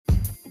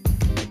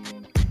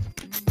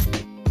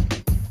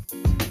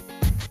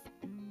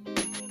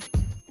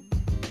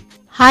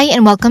Hi,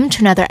 and welcome to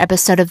another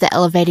episode of the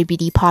Elevated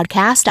Beauty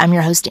Podcast. I'm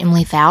your host,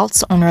 Emily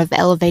Fouts, owner of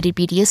Elevated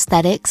Beauty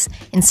Aesthetics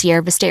in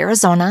Sierra Vista,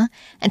 Arizona.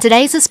 And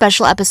today's a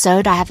special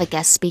episode. I have a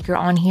guest speaker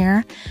on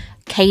here,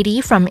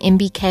 Katie from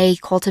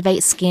MBK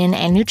Cultivate Skin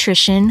and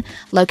Nutrition,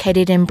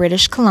 located in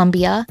British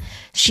Columbia.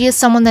 She is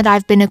someone that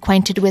I've been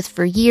acquainted with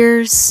for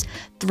years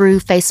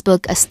through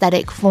Facebook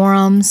aesthetic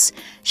forums.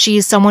 She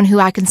is someone who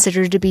I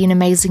consider to be an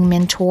amazing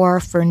mentor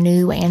for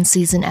new and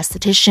seasoned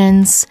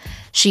estheticians.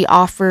 She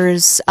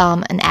offers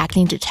an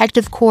Acne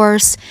Detective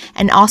course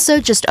and also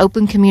just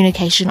open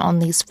communication on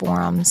these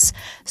forums.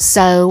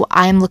 So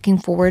I'm looking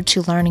forward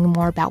to learning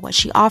more about what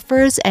she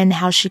offers and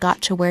how she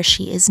got to where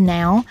she is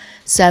now.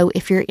 So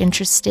if you're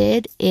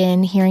interested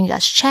in hearing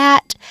us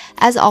chat,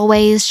 as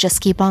always,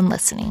 just keep on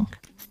listening.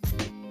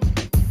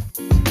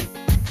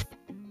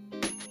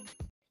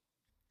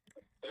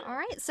 All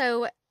right,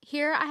 so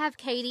here I have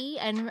Katie,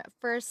 and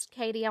first,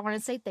 Katie, I want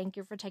to say thank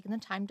you for taking the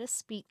time to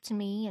speak to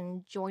me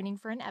and joining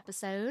for an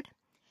episode.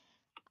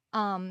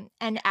 And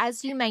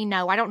as you may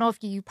know, I don't know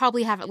if you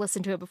probably haven't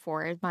listened to it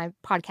before. My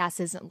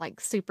podcast isn't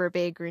like super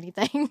big or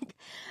anything,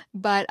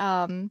 but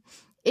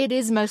it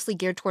is mostly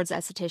geared towards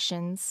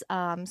estheticians.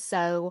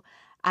 So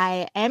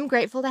I am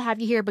grateful to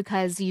have you here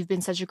because you've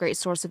been such a great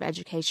source of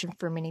education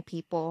for many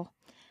people.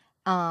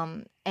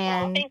 And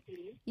thank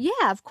you.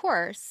 Yeah, of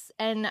course.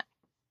 And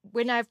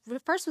when I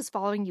first was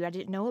following you, I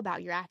didn't know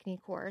about your acne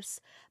course,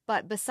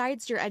 but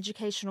besides your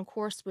educational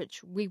course,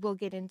 which we will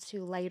get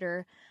into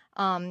later,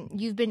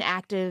 you've been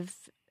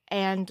active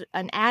and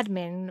an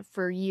admin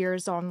for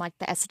years on like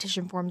the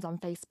esthetician forums on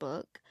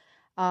Facebook,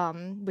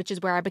 which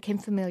is where I became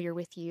familiar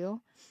with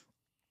you.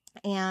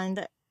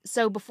 And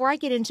so before I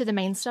get into the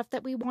main stuff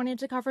that we wanted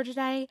to cover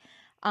today,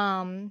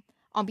 on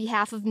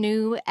behalf of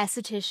new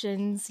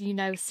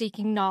estheticians,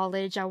 seeking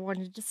knowledge, I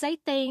wanted to say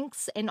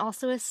thanks, and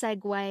also a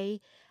segue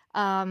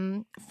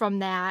from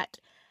that,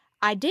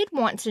 I did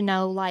want to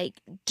know, like,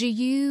 do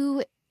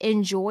you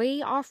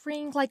enjoy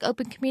offering like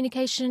open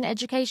communication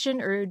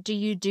education, or do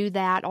you do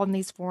that on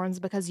these forums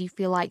because you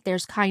feel like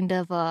there's kind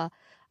of a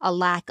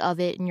lack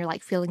of it and you're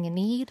like feeling a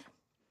need?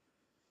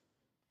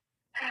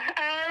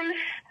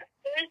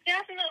 There's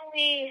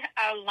definitely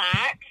a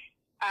lack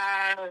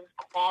of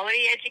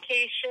quality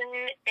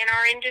education in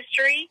our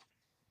industry.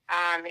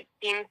 It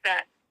seems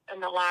that in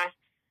the last,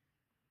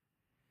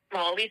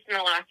 at least in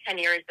the last 10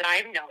 years that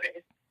I've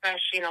noticed,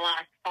 especially in the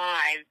last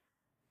 5,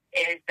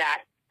 is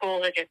that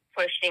schools are just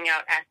pushing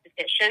out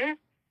estheticians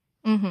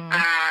and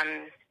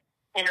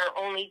are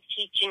only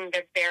teaching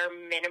the bare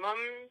minimum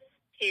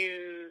so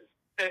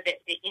that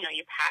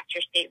you pass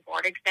your state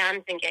board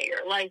exams and get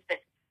your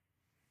license.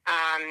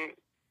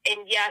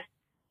 And yes,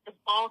 the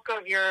bulk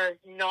of your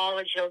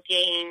knowledge you'll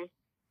gain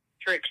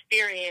through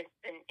experience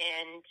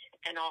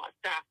and all that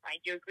stuff. I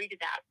do agree to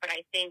that, but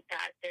I think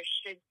that there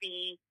should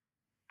be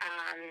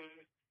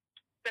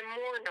some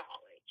more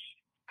knowledge.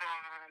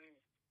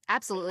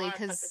 Absolutely,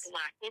 because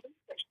lacking,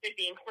 that should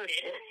be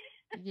included.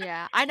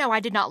 Yeah, I know I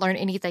did not learn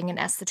anything in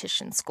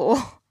esthetician school.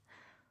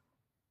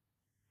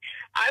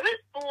 I was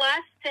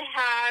blessed to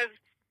have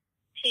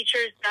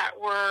teachers that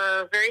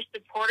were very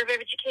supportive of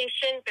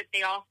education, but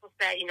they also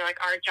said,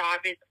 our job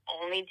is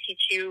only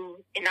teach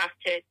you enough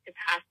to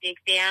pass the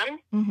exam,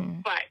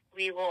 but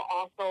we will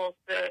also,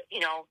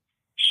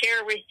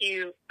 share with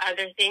you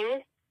other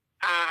things.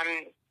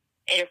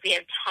 And if we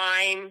have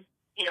time,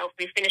 if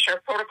we finish our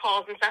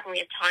protocols and stuff and we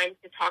have time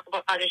to talk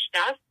about other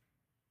stuff,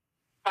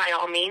 by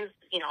all means,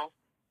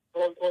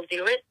 we'll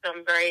do it. So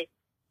I'm very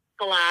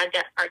glad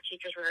that our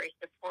teachers were very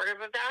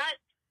supportive of that.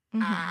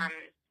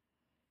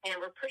 And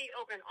we're pretty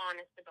open and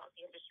honest about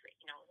the industry.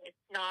 It's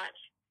not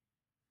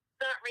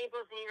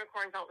rainbows and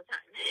unicorns all the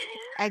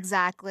time.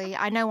 Exactly.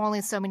 I know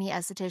only so many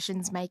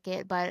estheticians make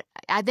it, but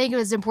I think it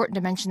was important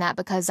to mention that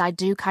because I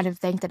do kind of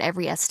think that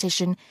every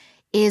esthetician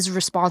is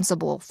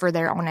responsible for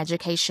their own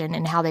education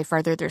and how they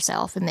further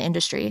themselves in the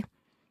industry.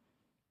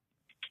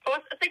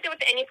 Well, it's like that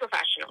with any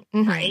professional,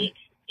 right?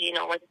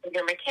 Whether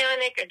you're a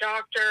mechanic, a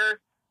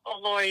doctor, a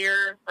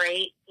lawyer,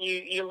 right?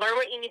 You learn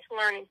what you need to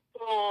learn in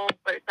school,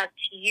 but it's up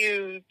to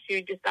you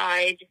to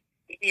decide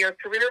your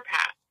career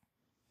path.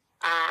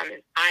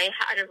 I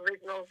had an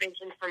original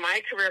vision for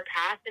my career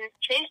path, and it's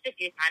changed a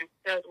few times.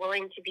 So I was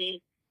willing to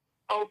be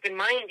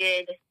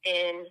open-minded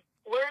and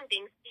learn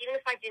things, even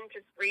if I didn't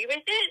agree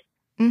with it.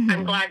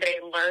 I'm glad that I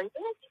learned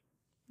it.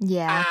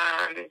 Yeah.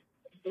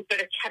 And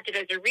sort of kept it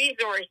as a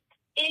resource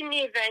in the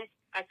event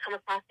I come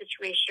across a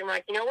situation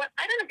where, you know what,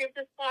 I don't agree with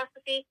this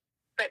philosophy,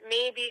 but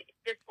maybe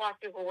this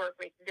philosophy will work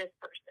with this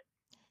person.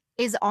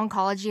 Is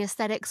oncology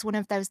aesthetics one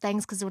of those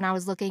things? Because when I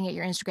was looking at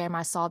your Instagram,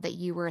 I saw that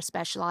you were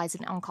specialized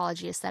in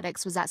oncology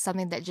aesthetics. Was that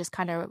something that just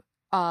kind of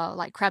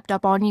like crept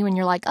up on you and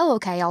you're like, oh,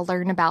 okay, I'll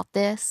learn about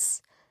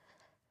this?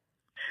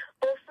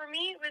 Well, for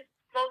me, it was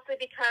mostly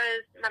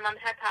because my mom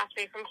had passed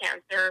away from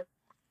cancer.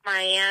 My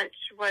aunt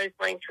was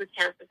going through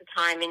cancer at the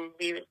time, and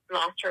we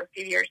lost her a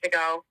few years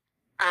ago.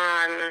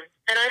 And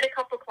I had a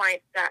couple of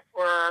clients that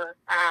were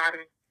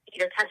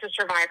either cancer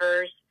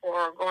survivors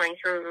or going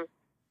through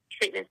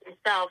treatments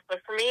themselves.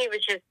 But for me, it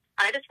was just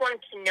I just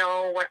wanted to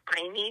know what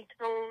I need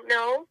to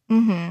know.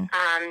 Mm-hmm.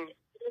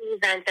 In the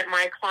event that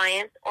my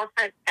clients or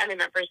family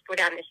members go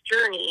down this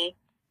journey,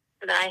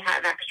 so that I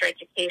have extra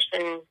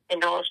education and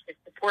knowledge to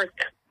support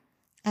them.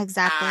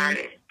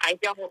 Exactly. I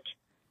don't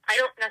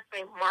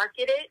necessarily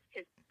market it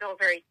because it's still a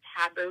very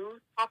taboo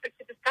topic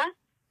to discuss.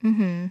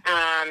 Mm-hmm.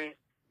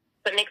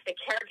 But makes the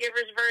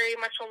caregivers very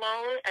much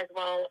alone, as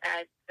well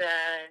as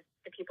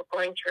the people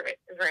going through it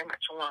very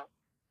much alone.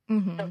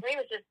 Mm-hmm. So for me, it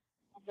was just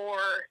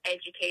more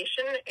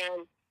education,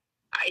 and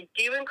I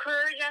do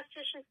encourage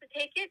estheticians to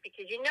take it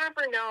because you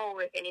never know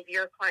if any of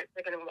your clients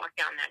are going to walk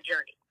down that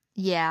journey.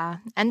 Yeah,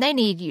 and they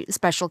need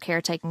special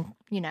care taken,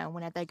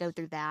 when they go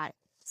through that.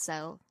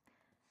 So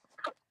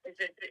it's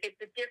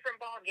a different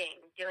ball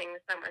game dealing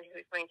with someone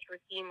who's going through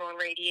chemo and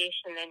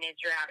radiation than is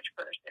your average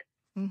person.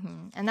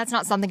 Mm-hmm. And that's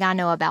not something I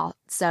know about.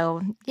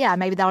 So yeah,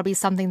 maybe that'll be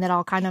something that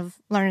I'll kind of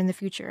learn in the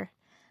future.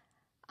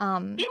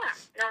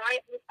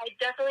 I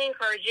definitely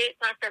encourage it.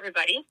 It's not for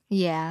everybody.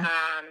 Yeah.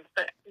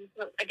 But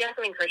I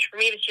definitely encourage. For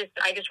me,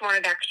 I just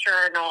wanted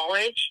extra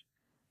knowledge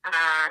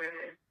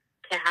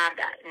to have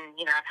that.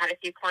 And, I've had a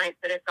few clients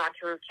that have gone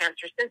through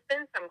cancer since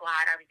then, so I'm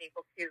glad I was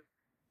able to,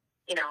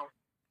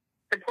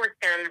 support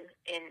them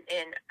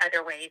in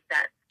other ways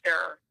that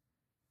their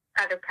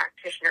other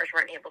practitioners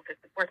weren't able to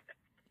support them.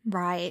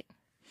 Right.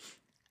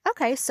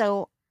 Okay,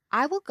 so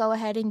I will go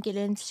ahead and get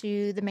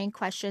into the main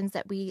questions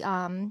that we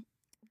kind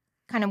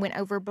of went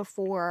over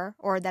before,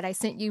 or that I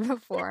sent you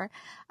before.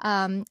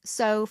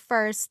 So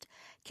first,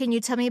 can you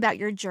tell me about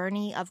your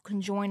journey of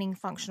conjoining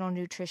functional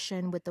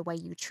nutrition with the way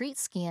you treat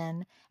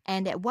skin?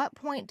 And at what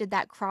point did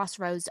that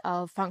crossroads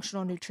of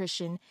functional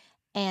nutrition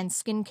and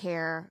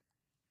skincare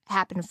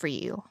happen for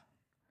you?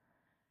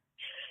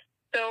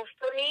 So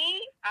for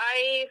me,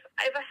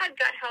 I've had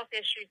gut health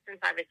issues since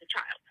I was a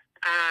child.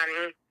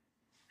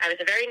 I was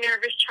a very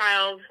nervous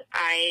child.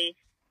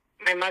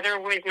 My mother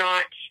was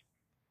not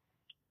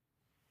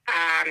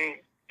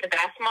the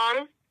best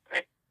mom.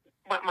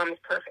 What mom is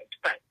perfect,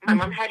 but my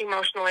mom had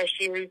emotional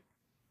issues,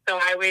 so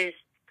I was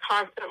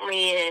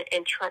constantly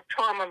in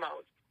trauma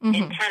mode,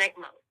 in panic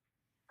mode.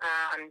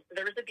 So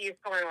there was abuse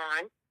going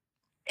on,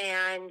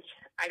 and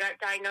I got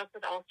diagnosed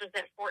with ulcers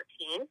at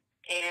 14,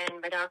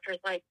 and my doctor's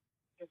like,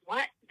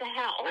 what the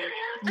hell?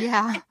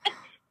 Yeah.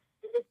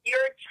 If you're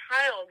a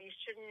child, you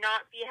should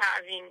not be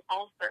having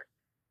ulcers.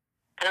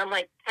 And I'm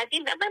like, have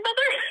you met my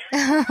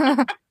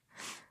mother?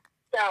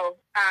 So,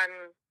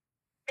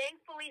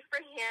 thankfully for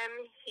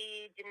him,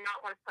 he did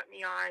not want to put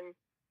me on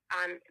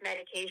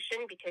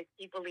medication because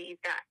he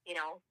believed that,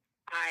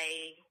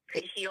 I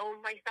could heal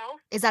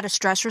myself. Is that a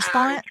stress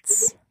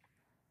response?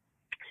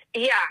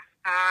 Yeah,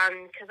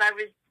 because I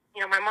was,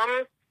 my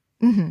mom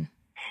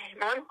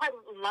had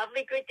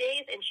lovely good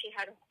days and she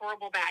had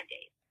horrible bad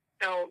days.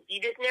 So you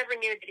just never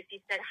knew that if you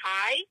said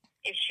hi,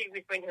 if she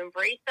was going to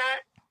embrace that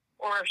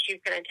or if she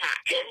was going to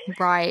attack.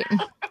 Right.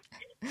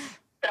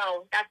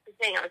 So that's the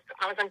thing.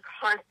 I was on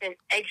constant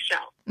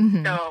eggshell.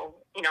 So,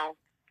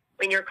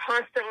 when you're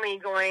constantly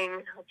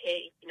going,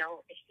 okay,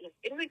 is she in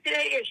a good mood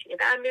today or is she in a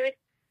bad mood?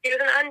 She was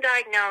an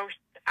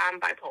undiagnosed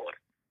bipolar.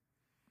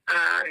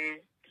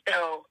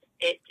 So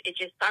it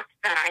just sucked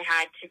that I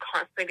had to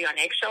constantly be on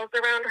eggshells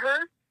around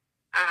her.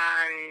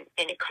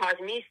 And it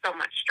caused me so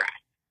much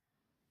stress.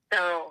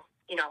 So,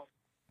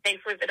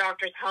 thankfully the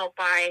doctors help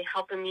by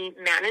helping me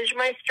manage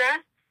my stress,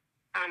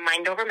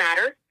 mind over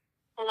matter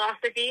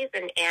philosophies,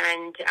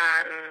 and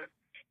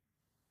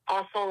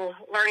also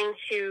learning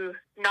to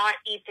not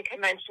eat the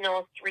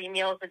conventional 3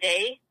 meals a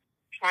day,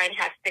 try and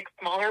have 6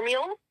 smaller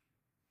meals,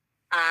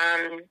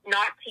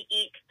 not to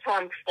eat till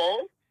I'm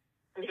full.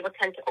 Some people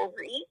tend to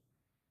overeat,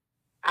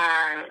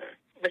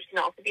 which can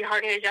also be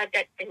hard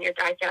in your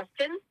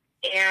digestion.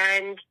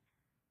 And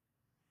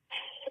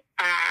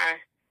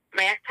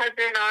my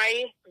ex-husband and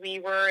I, we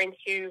were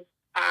into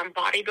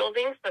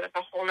bodybuilding, so that's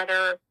a whole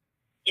other,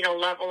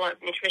 level of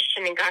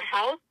nutrition and gut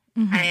health.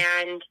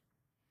 And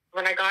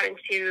when I got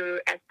into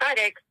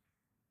aesthetics,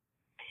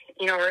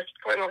 we're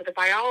going over the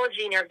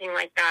biology and everything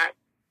like that.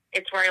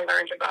 It's where I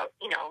learned about,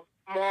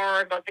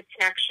 more about the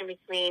connection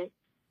between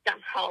gut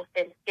health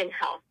and skin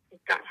health,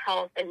 gut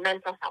health and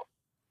mental health.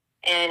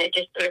 And it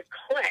just sort of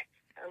clicked.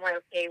 I'm like,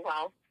 okay,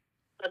 well,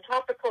 the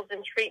topicals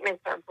and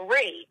treatments are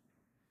great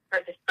for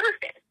the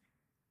surface,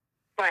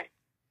 but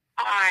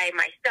I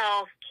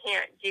myself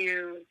can't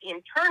do the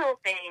internal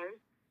things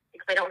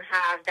because I don't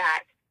have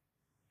that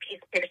piece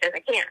of paper that says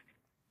I can't.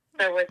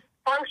 So with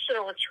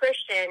functional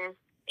nutrition,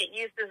 it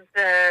uses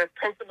the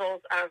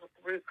principles of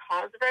root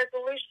cause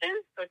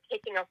resolution, so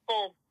taking a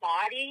full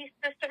body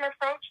system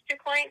approach to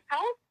client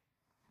health.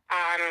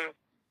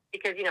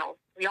 Because,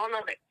 we all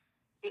know that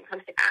when it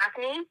comes to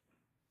acne,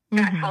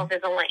 gut health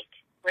is a link.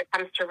 When it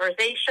comes to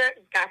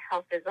rosacea, gut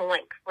health is a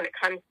link. When it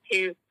comes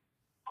to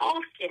all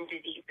skin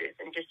diseases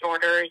and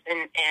disorders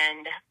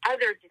and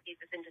other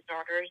diseases and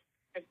disorders,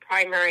 the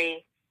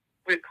primary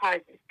root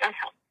cause is gut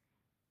health.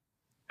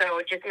 So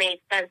it just made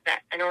sense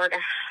that in order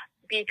to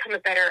become a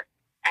better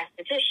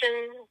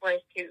esthetician was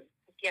to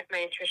get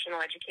my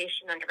nutritional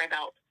education under my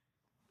belt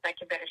so I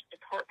could better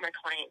support my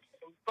clients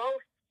in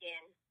both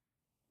skin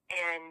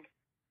and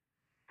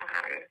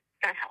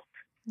gut health.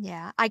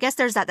 Yeah. I guess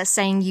there's the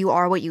saying, you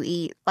are what you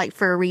eat, like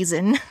for a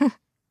reason.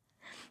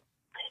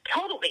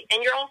 Totally.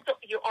 And you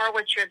are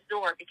what you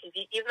absorb, because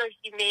even though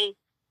you may,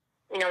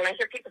 when I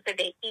hear people say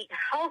they eat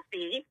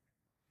healthy,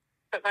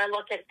 but if I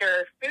look at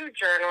their food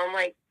journal, I'm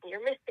like,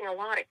 you're missing a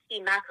lot of key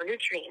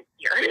macronutrients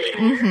here.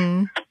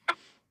 Mm-hmm.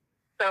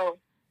 So,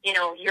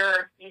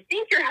 you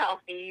think you're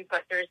healthy,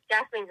 but there's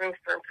definitely room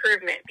for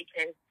improvement,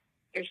 because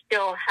you're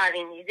still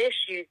having these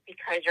issues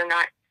because you're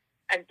not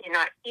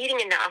eating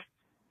enough,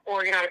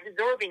 or you're not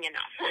absorbing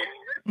enough.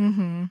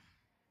 Mm-hmm.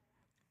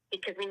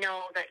 Because we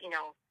know that,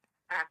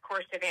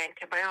 course of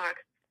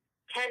antibiotics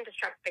can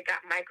disrupt the gut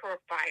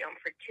microbiome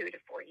for 2 to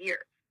 4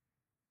 years.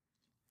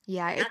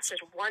 Yeah, and that's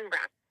just one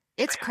round.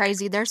 It's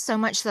crazy. There's so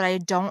much that I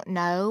don't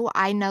know.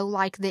 I know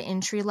like the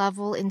entry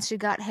level into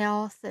gut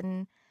health,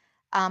 and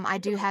I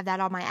do have that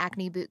on my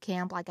acne boot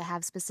camp. Like I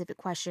have specific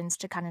questions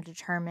to kind of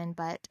determine,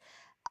 but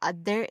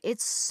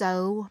it's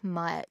so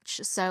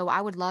much. So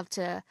I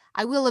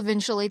will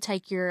eventually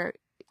take your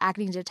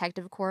Acne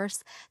Detective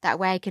course. That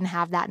way I can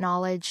have that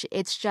knowledge.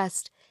 It's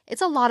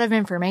a lot of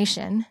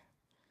information.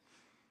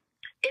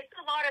 It's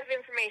a lot of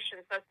information.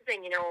 So that's the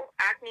thing,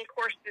 acne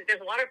courses, there's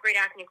a lot of great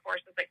acne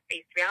courses, like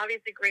Face Reality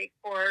is a great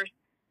course.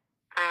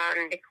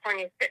 The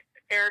Cornea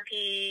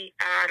Therapy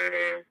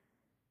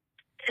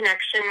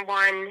Connection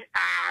one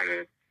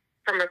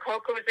from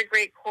Rococo is a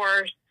great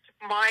course.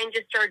 Mine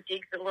just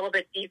digs a little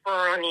bit deeper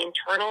on the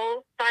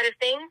internal side of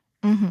things.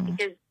 Mm-hmm.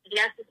 Because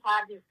yes, we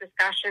have these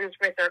discussions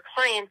with our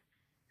clients,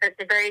 but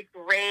it's a very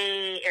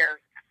gray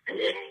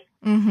area.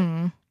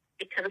 Mm-hmm.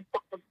 Because of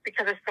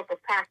scope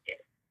of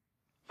practice.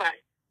 But,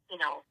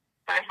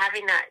 by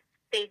having that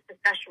safe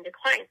discussion to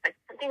clients, like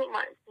something you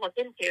might look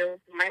into,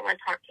 you might want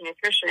to talk to a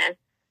nutritionist,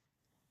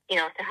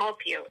 to help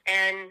you.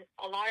 And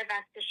a lot of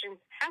estheticians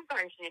have gone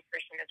to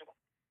nutrition as well,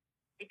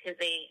 because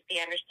they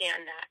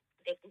understand that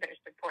they can better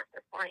support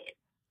their client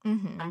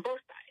on both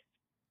sides.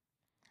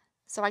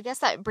 So I guess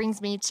that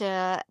brings me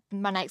to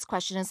my next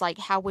question is like,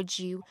 how would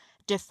you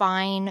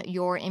define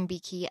your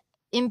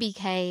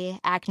MBK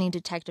Acne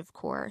Detective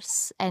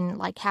course? And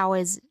like,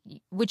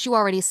 which you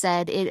already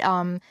said, it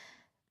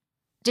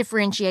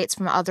differentiates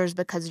from others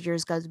because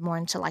yours goes more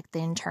into like the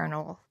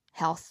internal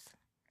health.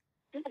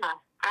 Yeah.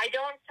 I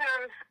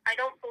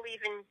don't believe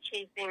in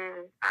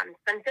chasing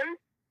symptoms.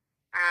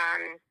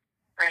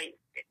 Right.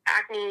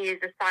 Acne is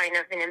a sign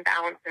of an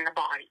imbalance in the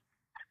body.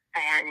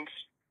 And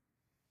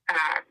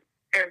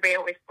everybody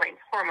always blames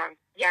hormones.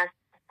 Yes,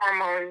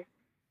 hormones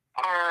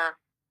are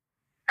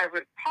a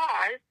root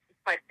cause,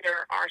 but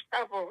there are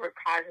several root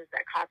causes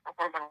that cause the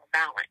hormonal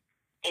imbalance.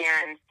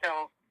 And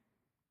so,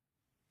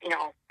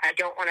 I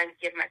don't want to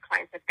give my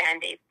clients a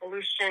Band-Aid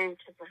solution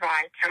to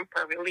provide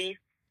temporary relief.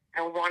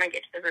 I want to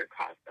get to the root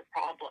cause of the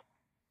problem.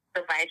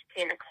 So by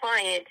educating a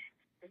client,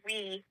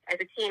 we, as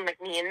a team, like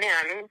me and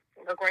them,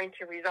 are going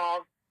to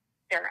resolve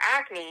their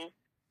acne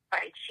by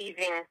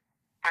achieving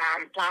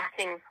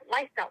lasting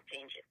lifestyle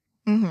changes.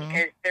 Mm-hmm.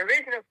 Because there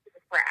is no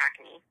cure for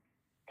acne.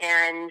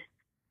 And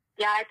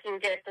yeah, I can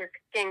get their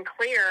skin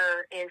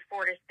clear in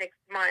 4 to 6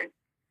 months,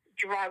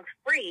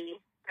 drug-free,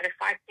 but if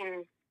I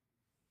can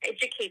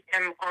educate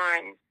them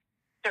on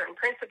certain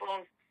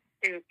principles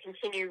to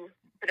continue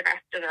for the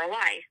rest of their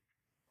life,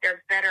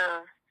 they're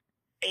better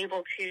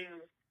able to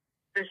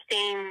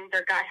sustain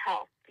their gut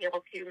health, be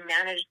able to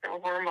manage their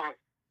hormones.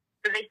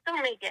 So they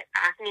still may get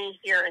acne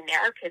here and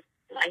there because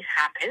life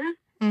happens.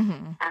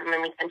 Mm-hmm.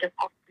 And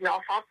we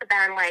all fall off the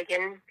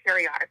bandwagon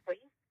periodically.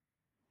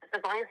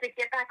 As long as we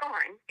get back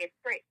on, it's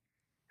great.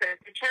 So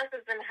the chances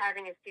of them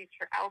having a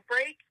future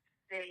outbreak,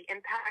 the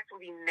impact will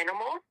be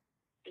minimal.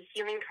 The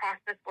healing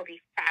process will be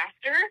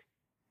faster,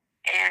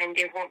 and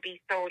it won't be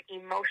so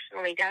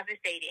emotionally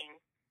devastating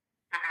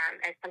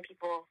as some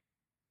people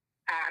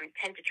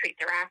tend to treat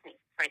their acne.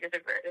 Right?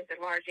 There's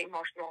a large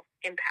emotional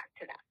impact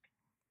to that.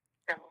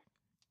 So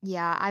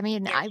yeah, I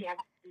mean, yes, you have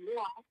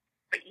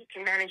but you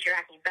can manage your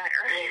acne better.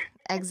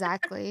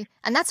 Exactly.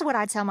 And that's what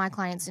I tell my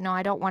clients.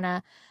 I don't want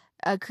to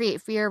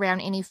create fear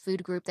around any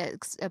food group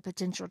that's a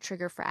potential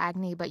trigger for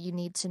acne, but you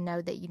need to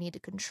know that you need to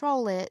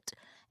control it.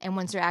 And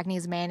once your acne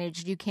is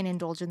managed, you can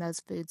indulge in those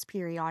foods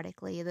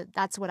periodically.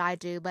 That's what I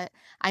do. But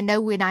I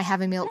know when I have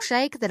a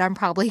milkshake that I'm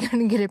probably going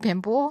to get a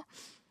pimple.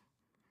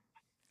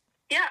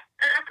 Yeah,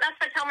 that's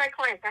what I tell my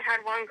clients. I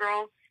had one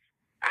girl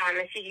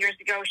a few years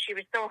ago. She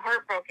was so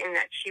heartbroken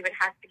that she would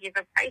have to give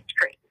up ice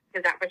cream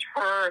because that was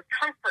her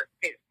comfort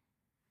food.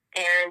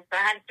 And so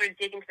I had to sort of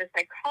dig into the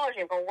psychology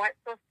and go, what's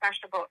so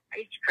special about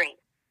ice cream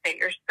that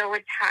you're so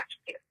attached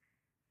to?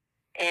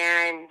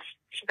 And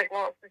she's like,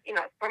 well, it's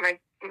for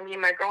me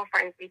and my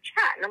girlfriends, we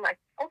chat. And I'm like,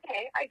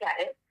 okay, I get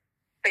it.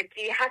 But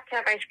do you have to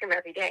have ice cream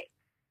every day?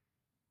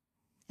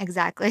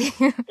 Exactly.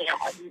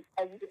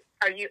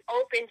 Are you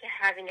open to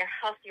having a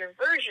healthier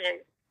version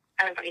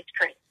of ice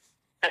cream?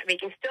 But we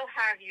can still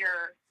have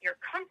your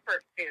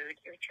comfort food.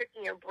 You're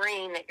tricking your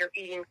brain that you're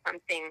eating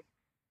something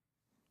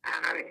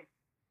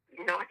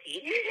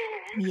naughty.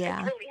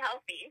 Yeah. It's really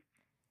healthy.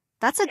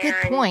 That's a good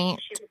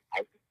point.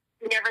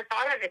 never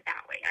thought of it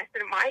that way. I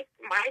said, my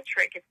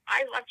trick is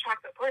I love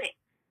chocolate pudding,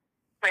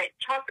 but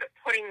chocolate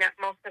pudding that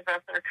most of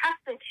us are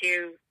accustomed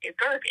to is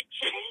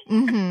garbage.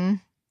 Mm-hmm.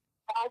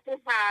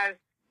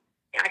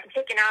 I can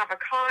take an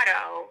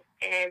avocado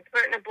and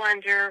put it in a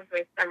blender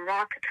with some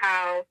raw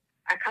cacao,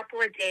 a couple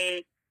of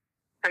dates,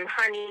 some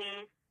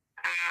honey,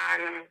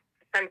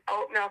 some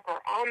oat milk or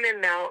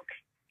almond milk,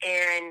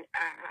 and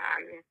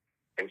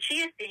some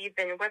chia seeds,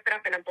 and whip it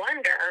up in a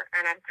blender,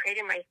 and I've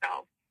created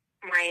myself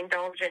my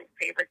indulgent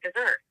favorite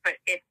dessert. But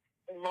it's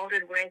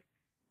loaded with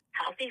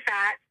healthy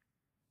fat.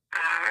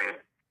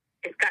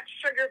 It's got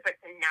sugar, but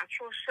it's a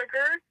natural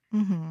sugar.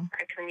 Mm-hmm.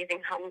 I'm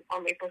using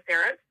whole maple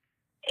syrup.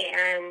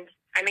 And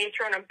I may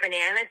throw in a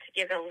banana to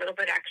give it a little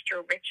bit extra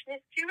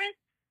richness to it.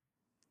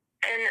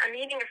 And I'm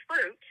eating a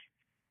fruit,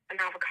 an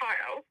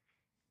avocado,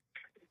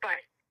 but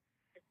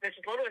it's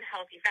loaded with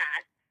healthy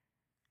fat.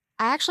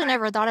 I actually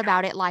never thought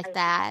about it like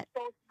that.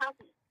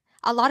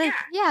 A lot of,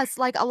 yes,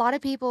 like a lot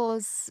of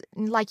people's,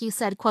 like you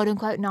said, quote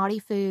unquote, naughty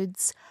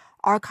foods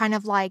are kind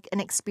of like an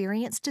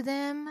experience to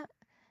them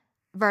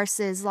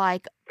versus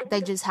like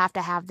they just have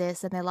to have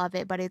this and they love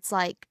it. But it's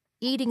like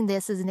eating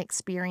this is an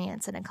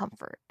experience and a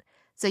comfort.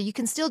 So you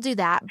can still do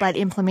that, but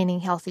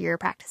implementing healthier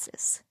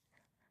practices.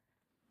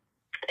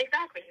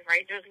 Exactly,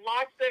 right? There's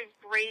lots of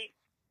great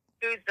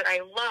foods that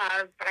I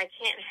love, but I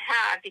can't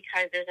have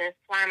because there's an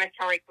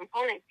inflammatory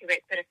component to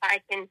it. But if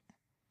I can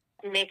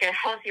make a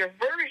healthier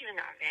version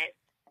of it,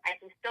 I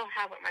can still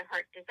have what my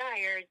heart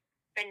desires,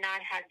 but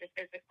not have the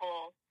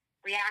physical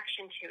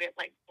reaction to it,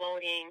 like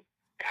bloating,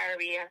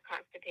 diarrhea,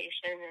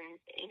 constipation, and,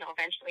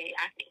 eventually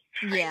acne.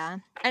 Right? Yeah.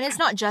 And it's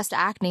not just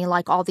acne,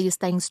 like all these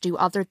things do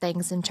other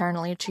things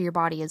internally to your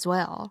body as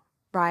well,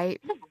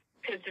 right?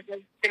 Because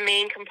the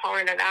main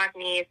component of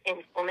acne is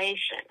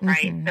inflammation,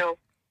 right? Mm-hmm. So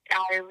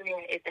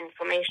diarrhea is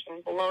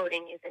inflammation,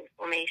 bloating is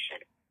inflammation,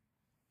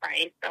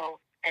 right? So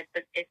it's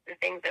the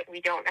things that we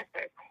don't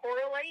necessarily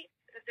correlate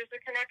that there's a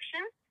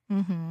connection.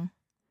 Mm-hmm.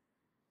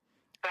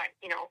 But,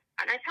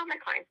 and I tell my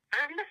clients,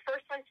 I'm the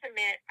first one to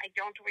admit I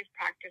don't always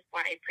practice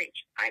what I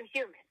preach. I'm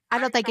human. I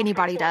don't think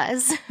anybody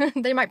does.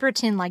 They might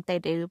pretend like they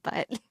do,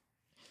 but...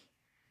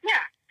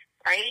 Yeah,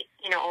 right?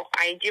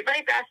 I do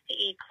my best to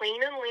eat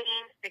clean and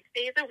lean 6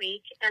 days a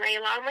week, and I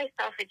allow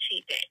myself a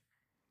cheat day.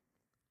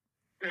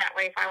 That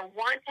way, if I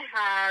want to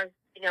have,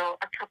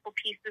 a couple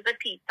pieces of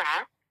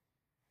pizza,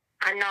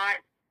 I'm not,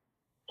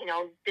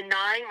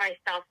 denying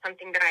myself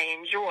something that I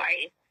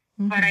enjoy.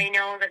 Mm-hmm. But I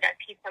know that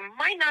pizza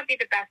might not be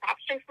the best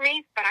option for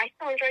me, but I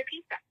still enjoy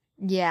pizza.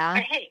 Yeah.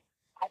 But hey,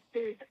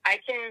 I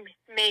can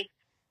make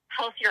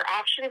healthier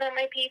options on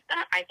my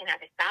pizza. I can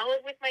have a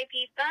salad with my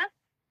pizza.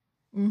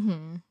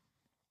 Mm-hmm.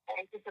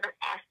 I can sort of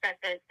offset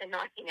the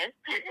naughtiness.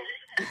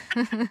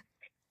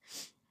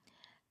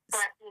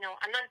 But,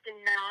 I'm not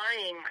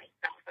denying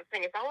myself. I'm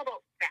saying it's all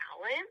about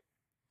balance.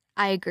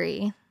 I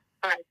agree.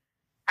 But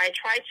I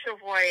try to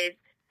avoid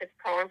the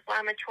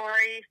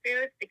pro-inflammatory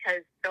foods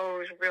because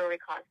those really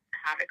cause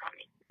havoc on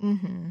me.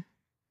 Mm-hmm.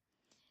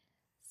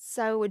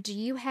 So do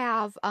you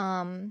have,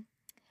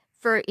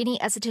 for any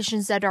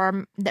estheticians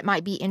that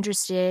might be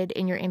interested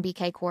in your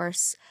MBK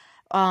course,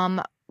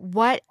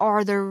 what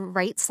are the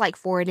rates like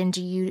for it, and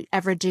do you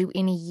ever do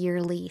any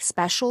yearly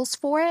specials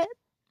for it?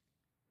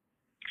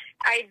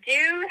 I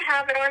do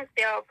have it on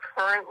sale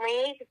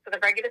currently. So the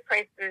regular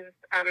price is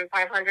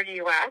 $500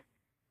 US,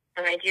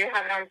 and I do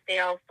have it on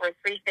sale for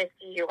 $350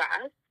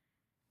 US.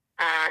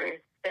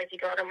 So if you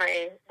go to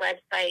my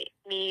website,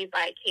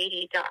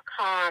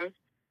 mebykatie.com,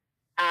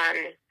 on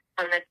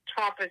the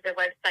top of the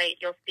website,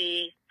 you'll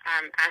see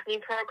acne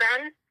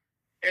programs.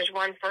 There's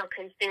one for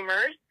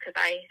consumers, because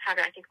I have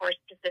an acne course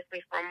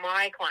specifically for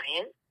my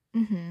clients.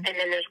 Mm-hmm. And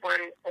then there's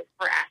one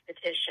for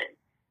estheticians.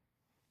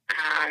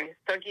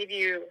 So give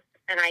you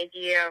an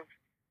idea of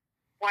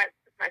what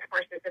my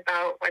course is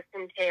about, what's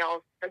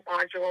entailed, the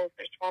modules.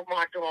 There's 12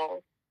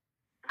 modules.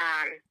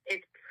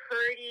 It's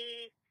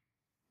pretty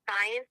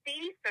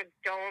sciencey, so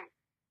don't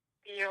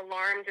be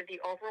alarmed at the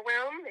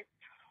overwhelm. It's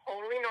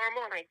totally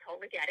normal, and I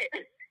totally get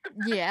it.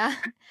 Yeah,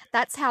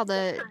 that's how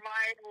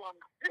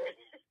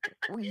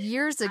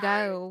years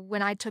ago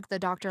when I took the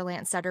Dr.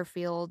 Lance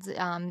Sutterfield,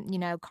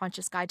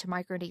 Conscious Guide to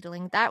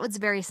Microneedling, that was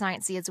very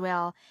sciencey as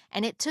well.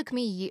 And it took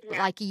me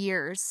like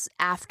years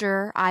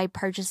after I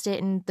purchased it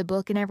in the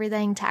book and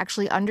everything to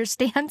actually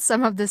understand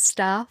some of this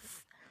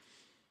stuff.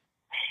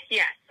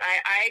 Yes,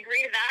 I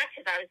agree to that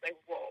because I was like,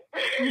 whoa.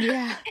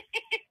 Yeah.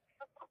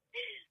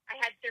 I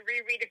had to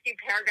reread a few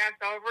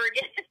paragraphs over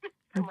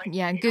again. Like,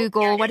 yeah,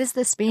 Google, what does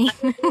this mean?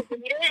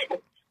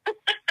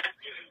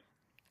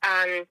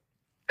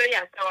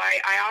 So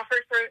I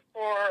offered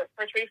for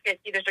 $350.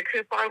 There's a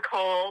coupon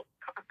code.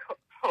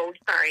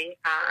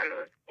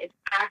 It's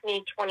Acne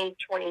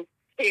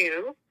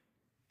 2022.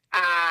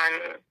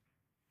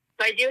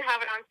 So I do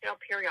have it on sale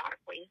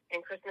periodically,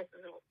 and Christmas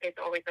is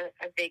always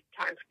a big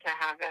time to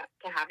have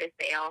a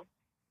sale.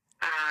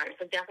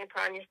 So definitely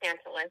put on your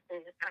Santa list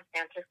and ask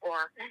Santa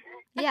for.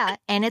 Yeah,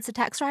 and it's a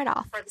tax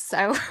write-off.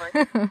 So.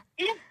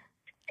 Yeah,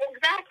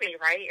 exactly,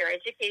 right? Your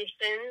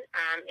education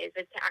is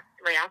a tax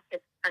write-off.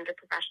 under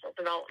professional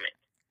development.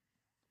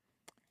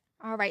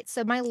 All right.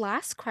 So my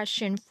last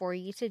question for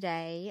you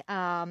today,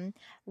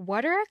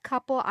 what are a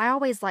couple, I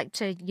always like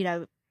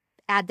to,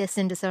 add this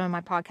into some of my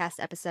podcast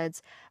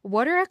episodes.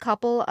 What are a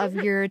couple of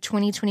your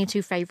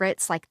 2022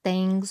 favorites, like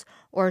things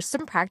or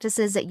some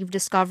practices that you've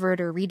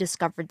discovered or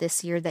rediscovered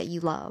this year that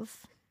you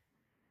love?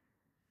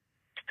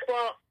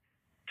 Well,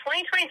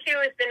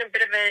 2022 has been a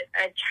bit of a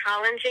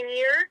challenging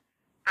year.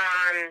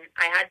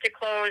 I had to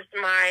close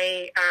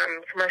my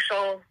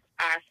commercial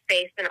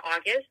space in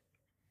August.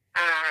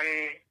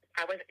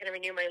 I wasn't going to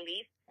renew my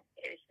lease.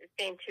 It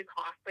became too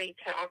costly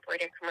to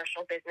operate a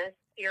commercial business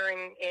here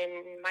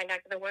in my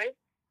neck of the woods.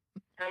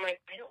 And I'm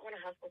like, I don't want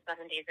to hustle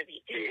 7 days a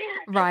week.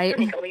 Right. To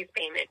make a lease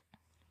payment.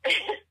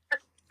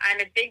 I'm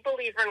a big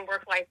believer in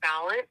work-life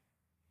balance.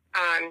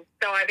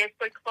 So I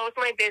basically closed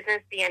my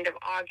business the end of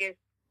August.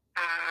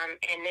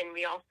 And then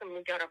we also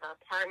moved out of our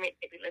apartment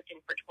that we lived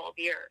in for 12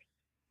 years.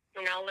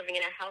 We're now living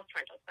in a house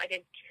rental. So I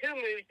did 2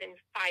 moves in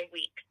 5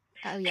 weeks.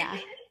 Oh, yeah.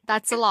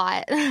 That's a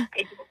lot.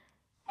 I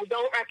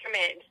don't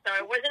recommend. So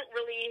I wasn't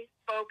really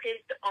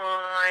focused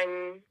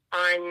on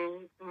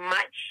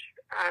much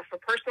for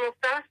personal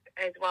stuff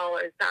as well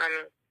as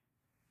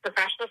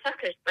professional stuff,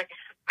 because like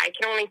I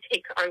can only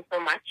take on so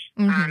much.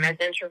 Mm-hmm. As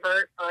an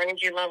introvert, our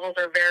energy levels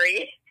are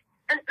very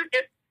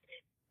sensitive.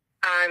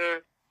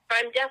 But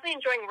I'm definitely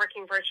enjoying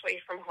working virtually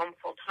from home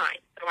full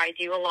time. So I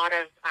do a lot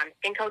of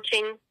skin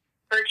coaching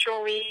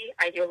virtually.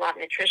 I do a lot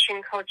of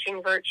nutrition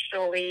coaching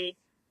virtually.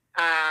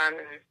 I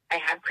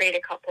have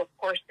created a couple of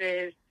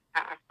courses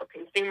for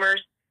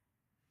consumers,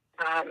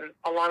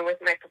 along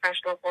with my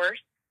professional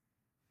course.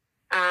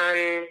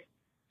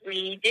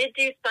 We did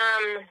do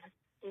some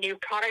new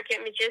product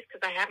images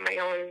because I have my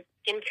own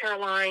skincare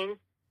line.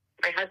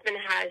 My husband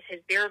has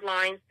his beard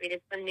line, so we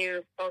did some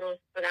new photos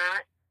for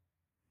that.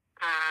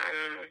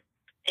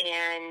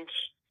 And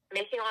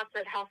making lots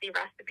of healthy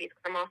recipes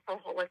because I'm also a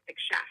holistic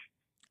chef.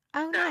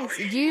 Oh, nice.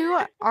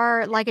 You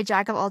are like a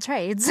jack of all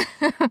trades.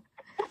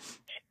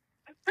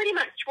 Pretty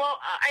much. Well,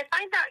 I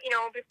find that,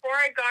 before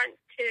I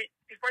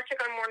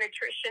took on more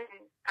nutrition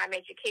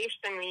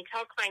education, when you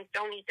tell clients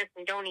don't eat this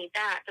and don't eat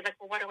that, they're like,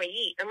 well, what do I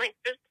eat? I'm like,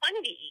 there's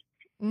plenty to eat.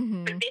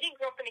 Mm-hmm. But they didn't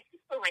grow up in a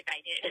kitchen like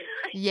I did.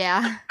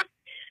 Yeah.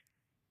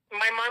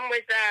 My mom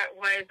was a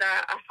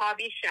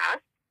hobby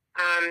chef.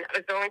 It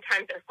was the only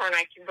time that her and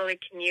I could really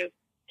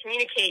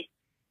communicate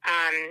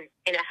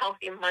in a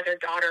healthy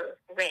mother-daughter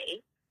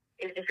way,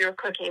 is if you're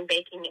cooking and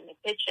baking in the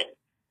kitchen.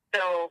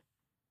 So,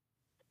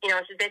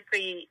 it's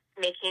basically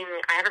I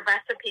have a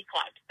recipe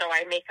club, so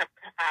I make up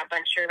a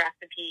bunch of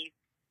recipes,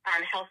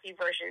 healthy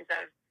versions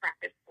of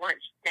breakfast,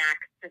 lunch,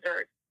 snacks,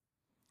 desserts,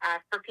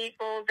 for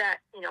people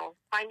that,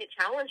 find it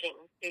challenging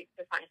to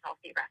find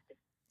healthy recipes.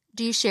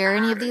 Do you share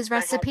any of these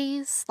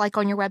recipes, like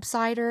on your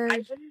website or?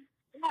 I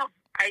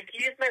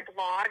use my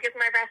blog as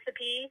my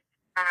recipe.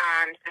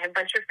 I have a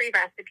bunch of free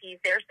recipes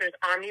there. So there's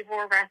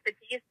omnivore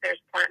recipes,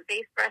 there's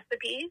plant-based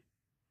recipes,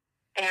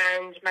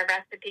 and my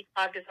recipe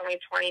club is only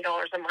 $20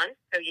 a month,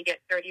 so you get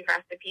 30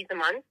 recipes a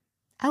month.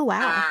 Oh,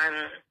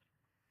 wow.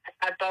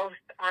 Both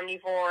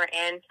omnivore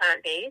and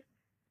plant-based.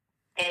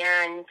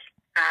 And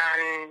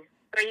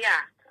so,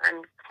 yeah,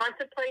 I'm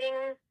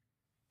contemplating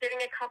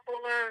doing a couple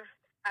of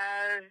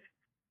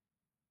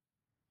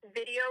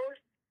videos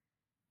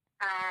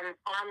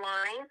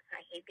online.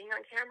 I hate being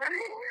on camera.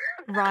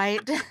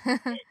 Right.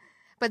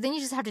 But then you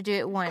just have to do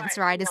it once,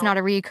 right? It's not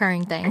a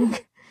reoccurring thing.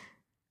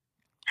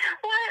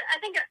 Well, I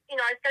think, I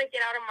just got to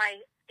get out of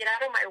my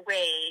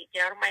way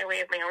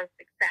of my own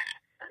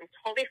success. I'm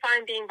totally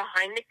fine being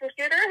behind the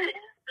computer.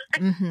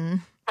 Mm-hmm.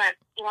 But,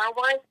 I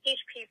want to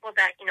teach people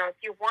that, if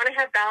you want to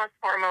have balanced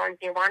hormones,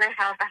 you want to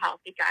have a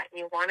healthy gut, and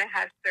you want to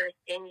have clear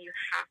skin, you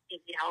have to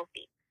eat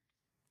healthy.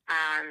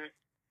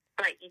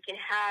 But you can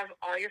have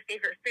all your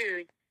favorite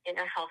foods in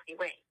a healthy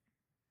way.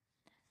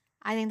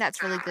 I think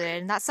that's really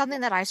good. And that's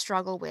something that I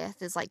struggle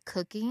with is like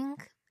cooking,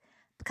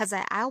 because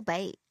I'll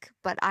bake,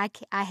 but I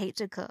hate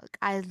to cook.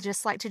 I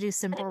just like to do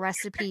simple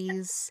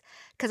recipes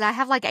because I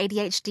have like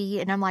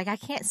ADHD, and I'm like, I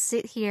can't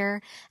sit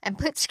here and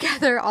put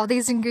together all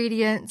these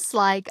ingredients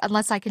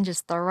unless I can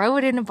just throw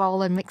it in a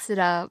bowl and mix it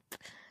up.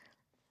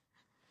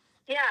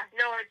 Yeah,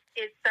 no,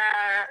 it's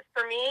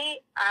for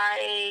me,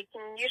 I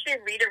can usually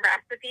read a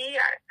recipe.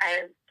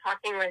 I'm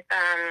talking with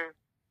the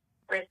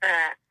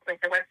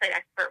website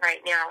expert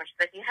right now, and she's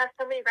like, you have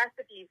so many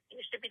recipes,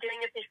 you should be doing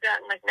this, you should do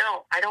that. I'm like,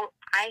 no, I don't.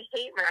 I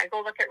hate when I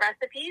go look at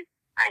recipes.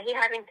 I hate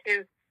having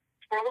to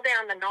scroll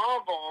down the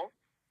novel.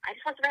 I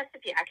just want the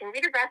recipe. I can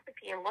read a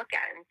recipe and look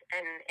at it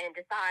and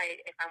decide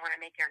if I want to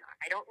make it or not.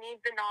 I don't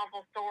need the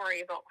novel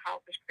story about how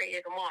it was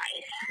created and why.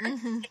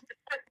 Mm-hmm.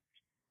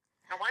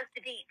 I want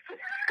the deep.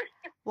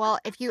 Well,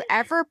 if you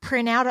ever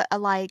print out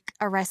a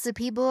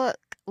recipe book,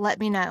 let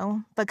me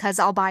know, because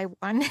I'll buy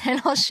one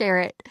and I'll share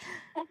it.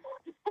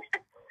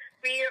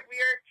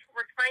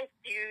 We're trying to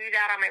do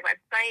that on my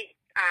website.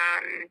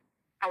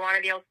 I want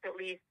to be able to at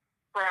least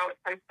throw out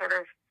some sort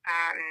of.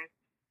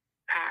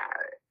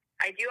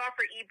 I do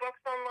offer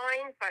ebooks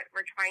online, but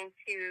we're trying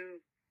to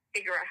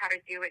figure out how to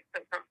do it so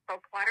it's not so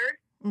cluttered.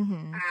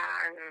 Mm-hmm.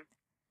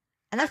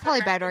 And that's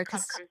probably better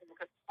because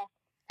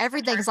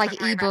everything's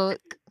like ebook.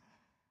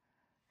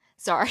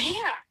 Sorry.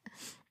 Yeah.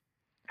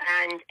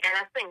 And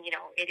that's the thing,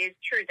 it is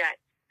true that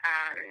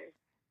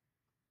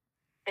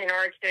in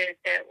order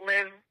to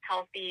live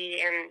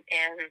healthy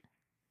and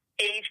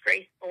age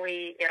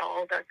gracefully, it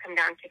all does come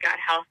down to gut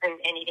health and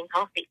eating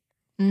healthy.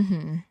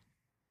 Mm-hmm.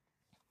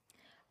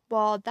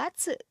 Well,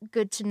 that's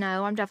good to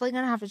know. I'm definitely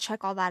going to have to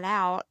check all that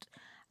out.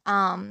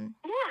 Yeah.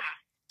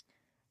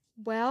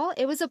 Well,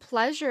 it was a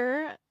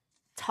pleasure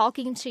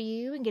talking to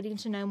you and getting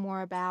to know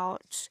more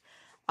about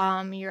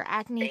your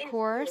acne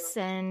course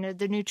and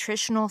the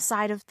nutritional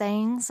side of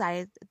things.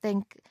 I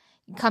think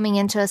coming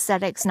into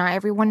aesthetics, not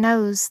everyone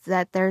knows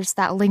that there's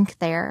that link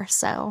there.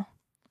 So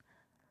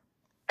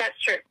that's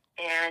true.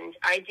 And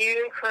I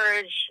do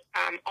encourage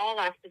all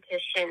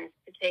estheticians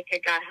to take a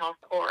gut health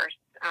course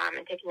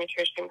and take a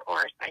nutrition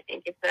course. I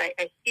think it's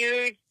a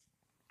huge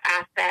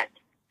asset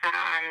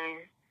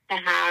to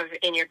have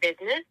in your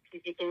business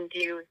because you can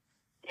do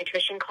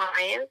nutrition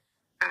clients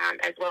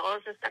as well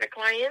as aesthetic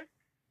clients.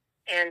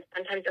 And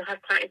sometimes you'll have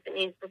clients that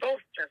need for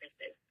both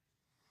services.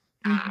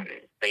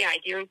 So yeah, I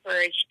do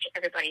encourage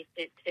everybody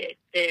to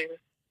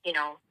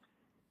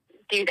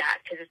do that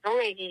because it's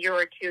only a year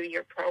or 2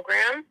 year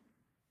program.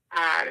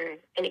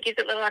 And it gives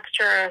a little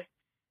extra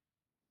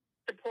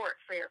support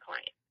for your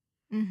client.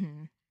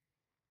 Mm-hmm.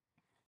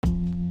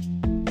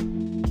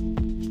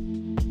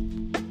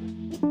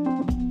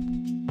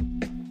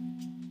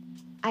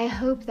 I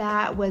hope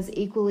that was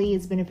equally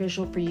as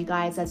beneficial for you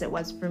guys as it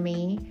was for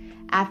me.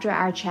 After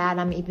our chat,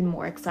 I'm even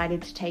more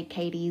excited to take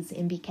Katie's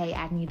MBK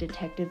Acne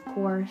Detective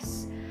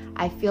course.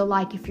 I feel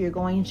like if you're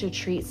going to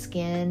treat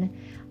skin,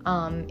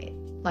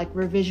 like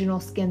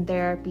revisional skin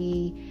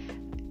therapy,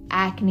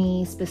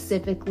 acne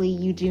specifically,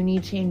 you do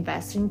need to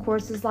invest in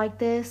courses like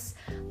this.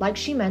 Like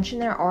she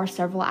mentioned, there are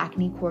several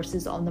acne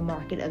courses on the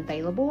market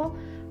available.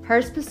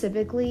 Hers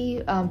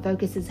specifically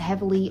focuses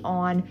heavily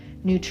on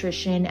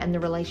nutrition and the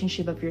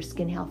relationship of your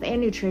skin health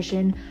and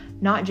nutrition.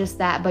 Not just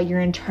that, but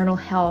your internal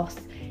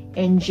health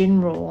in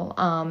general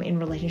in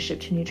relationship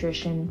to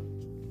nutrition,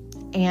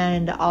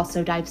 and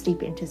also dives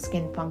deep into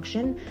skin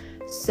function.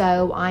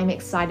 So I'm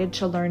excited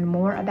to learn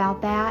more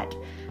about that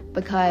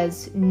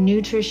because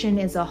nutrition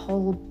is a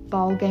whole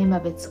ball game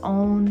of its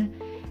own,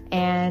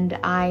 and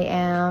I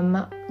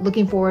am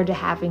looking forward to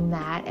having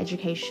that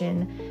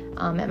education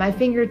at my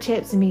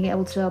fingertips and being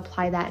able to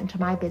apply that into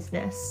my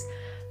business.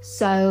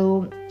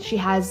 So she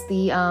has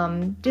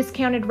the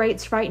discounted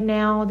rates right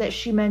now that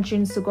she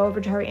mentioned, so go over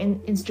to her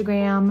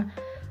Instagram,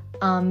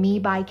 Me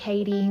by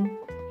Katie,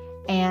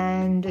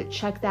 and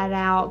check that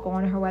out. Go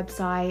on her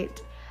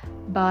website.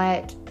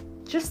 But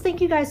just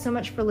thank you guys so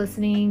much for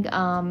listening.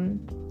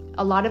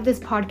 A lot of this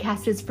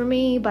podcast is for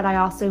me, but I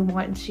also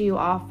want to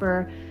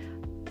offer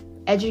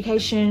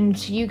education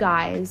to you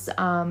guys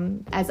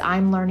as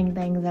I'm learning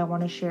things. I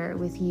want to share it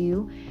with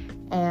you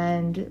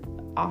and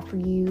offer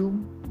you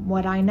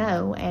what I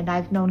know. And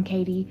I've known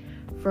Katie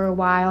for a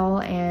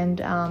while,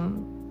 and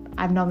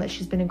I've known that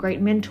she's been a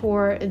great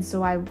mentor, and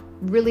so I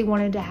really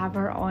wanted to have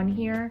her on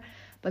here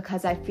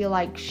because I feel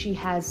like she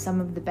has some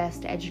of the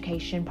best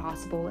education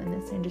possible in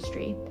this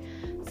industry.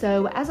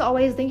 So as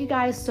always, thank you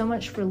guys so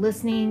much for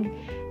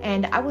listening,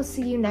 and I will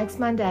see you next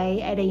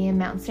Monday at 8 a.m.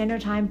 Mountain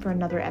Standard Time for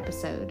another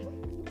episode.